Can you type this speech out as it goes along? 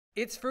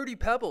It's Fruity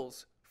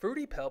Pebbles.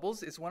 Fruity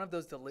Pebbles is one of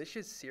those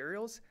delicious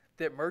cereals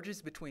that merges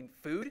between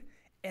food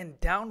and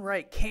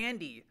downright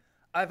candy.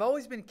 I've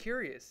always been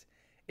curious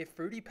if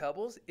Fruity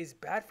Pebbles is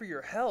bad for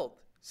your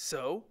health.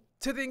 So,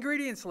 to the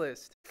ingredients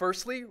list.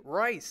 Firstly,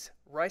 rice.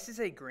 Rice is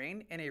a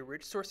grain and a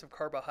rich source of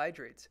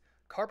carbohydrates.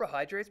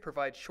 Carbohydrates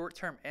provide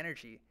short-term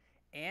energy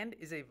and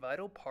is a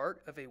vital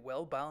part of a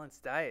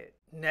well-balanced diet.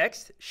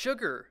 Next,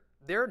 sugar.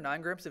 There are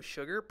 9 grams of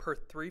sugar per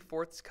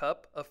 3/4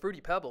 cup of Fruity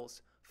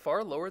Pebbles,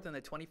 far lower than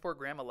the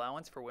 24-gram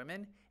allowance for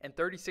women and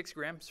 36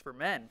 grams for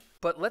men.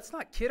 But let's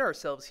not kid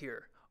ourselves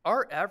here.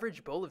 Our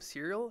average bowl of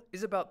cereal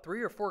is about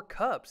 3 or 4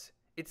 cups.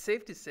 It's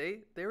safe to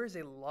say there is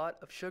a lot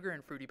of sugar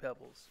in Fruity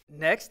Pebbles.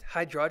 Next,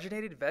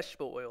 hydrogenated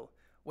vegetable oil.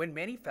 When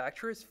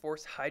manufacturers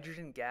force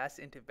hydrogen gas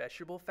into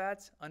vegetable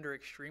fats under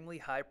extremely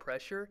high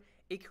pressure,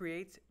 it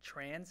creates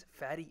trans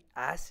fatty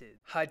acid.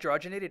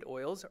 Hydrogenated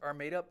oils are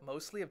made up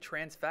mostly of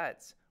trans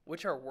fats,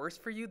 which are worse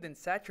for you than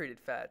saturated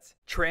fats.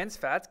 Trans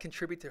fats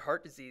contribute to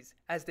heart disease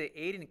as they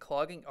aid in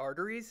clogging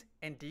arteries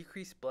and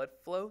decrease blood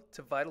flow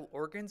to vital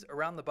organs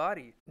around the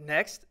body.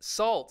 Next,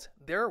 salt.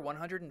 There are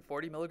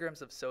 140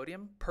 milligrams of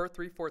sodium per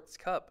 3/4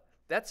 cup.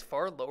 That's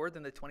far lower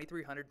than the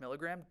 2300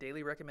 milligram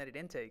daily recommended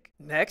intake.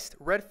 Next,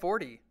 Red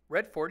 40.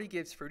 Red 40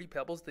 gives Fruity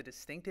Pebbles the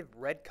distinctive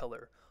red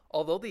color.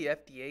 Although the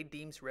FDA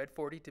deems Red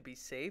 40 to be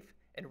safe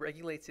and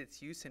regulates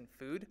its use in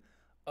food,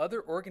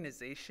 other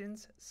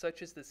organizations,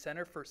 such as the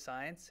Center for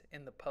Science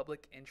in the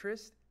Public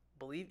Interest,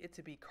 believe it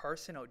to be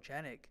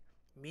carcinogenic,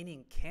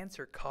 meaning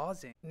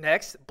cancer-causing.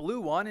 Next, Blue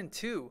 1 and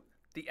 2,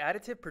 the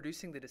additive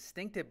producing the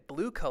distinctive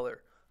blue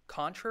color.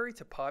 Contrary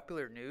to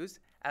popular news,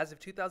 as of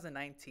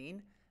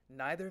 2019,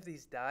 neither of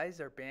these dyes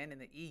are banned in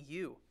the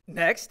EU.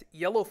 Next,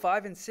 Yellow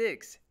 5 and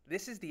 6.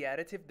 This is the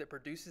additive that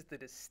produces the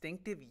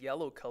distinctive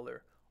yellow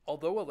color.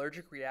 Although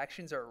allergic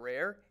reactions are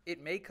rare, it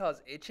may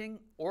cause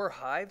itching or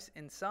hives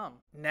in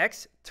some.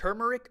 Next,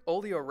 turmeric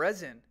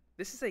oleoresin.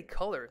 This is a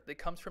color that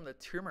comes from the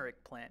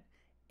turmeric plant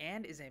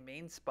and is a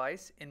main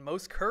spice in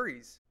most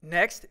curries.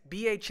 Next,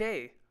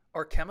 BHA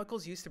are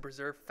chemicals used to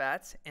preserve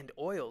fats and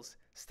oils.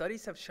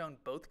 Studies have shown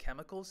both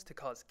chemicals to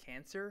cause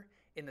cancer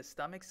in the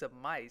stomachs of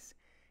mice.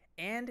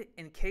 And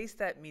in case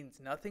that means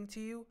nothing to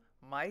you,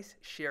 mice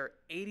share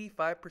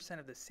 85%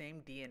 of the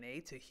same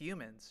DNA to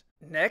humans.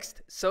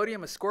 Next,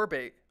 sodium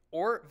ascorbate,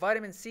 or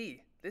vitamin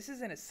C. This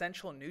is an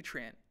essential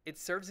nutrient. It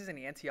serves as an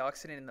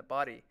antioxidant in the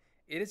body.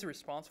 It is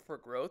responsible for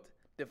growth,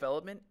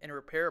 development, and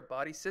repair of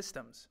body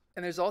systems.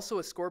 And there's also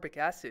ascorbic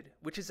acid,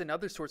 which is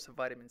another source of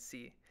vitamin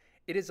C.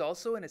 It is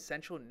also an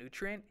essential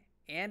nutrient,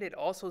 and it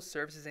also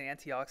serves as an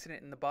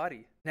antioxidant in the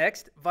body.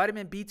 Next,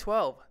 vitamin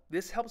B12.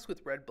 This helps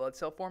with red blood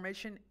cell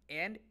formation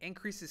and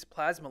increases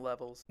plasma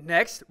levels.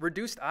 Next,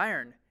 reduced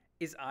iron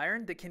is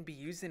iron that can be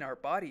used in our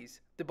bodies.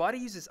 The body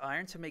uses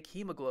iron to make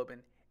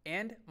hemoglobin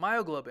and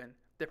myoglobin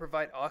that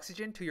provide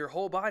oxygen to your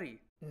whole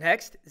body.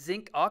 Next,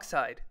 zinc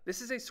oxide.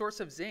 This is a source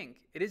of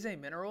zinc. It is a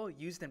mineral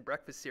used in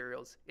breakfast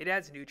cereals. It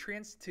adds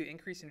nutrients to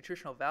increase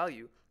nutritional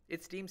value.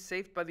 It's deemed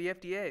safe by the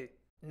FDA.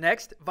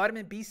 Next,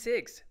 vitamin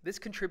B6. This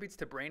contributes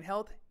to brain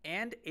health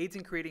and aids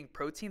in creating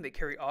protein that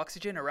carry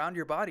oxygen around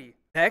your body.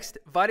 Next,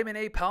 vitamin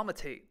A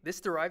palmitate.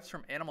 This derives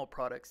from animal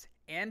products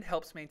and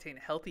helps maintain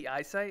healthy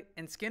eyesight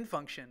and skin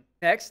function.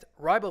 Next,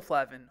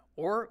 riboflavin,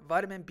 or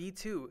vitamin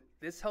B2.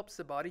 This helps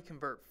the body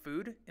convert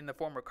food in the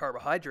form of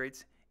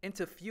carbohydrates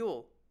into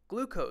fuel,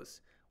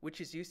 glucose, which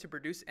is used to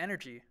produce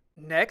energy.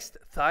 Next,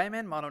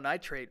 thiamine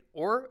mononitrate,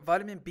 or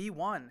vitamin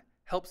B1.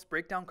 Helps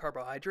break down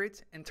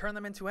carbohydrates and turn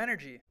them into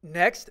energy.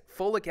 Next,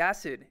 folic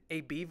acid,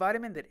 a B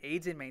vitamin that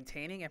aids in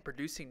maintaining and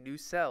producing new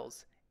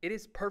cells. It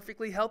is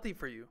perfectly healthy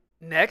for you.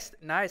 Next,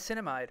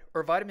 niacinamide,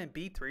 or vitamin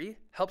B3,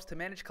 helps to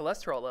manage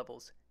cholesterol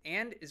levels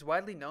and is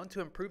widely known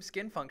to improve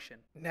skin function.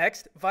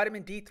 Next,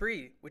 vitamin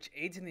D3, which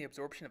aids in the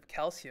absorption of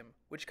calcium,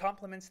 which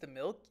complements the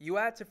milk you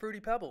add to Fruity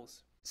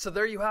Pebbles. So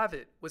there you have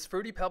it. Was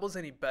Fruity Pebbles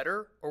any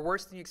better or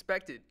worse than you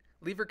expected?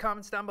 Leave your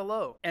comments down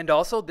below. And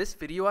also, this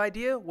video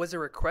idea was a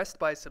request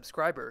by a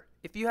subscriber.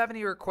 If you have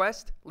any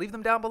requests, leave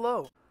them down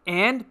below.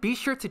 And be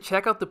sure to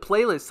check out the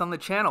playlists on the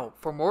channel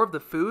for more of the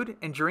food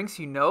and drinks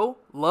you know,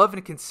 love,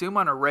 and consume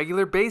on a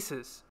regular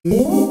basis.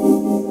 Yeah.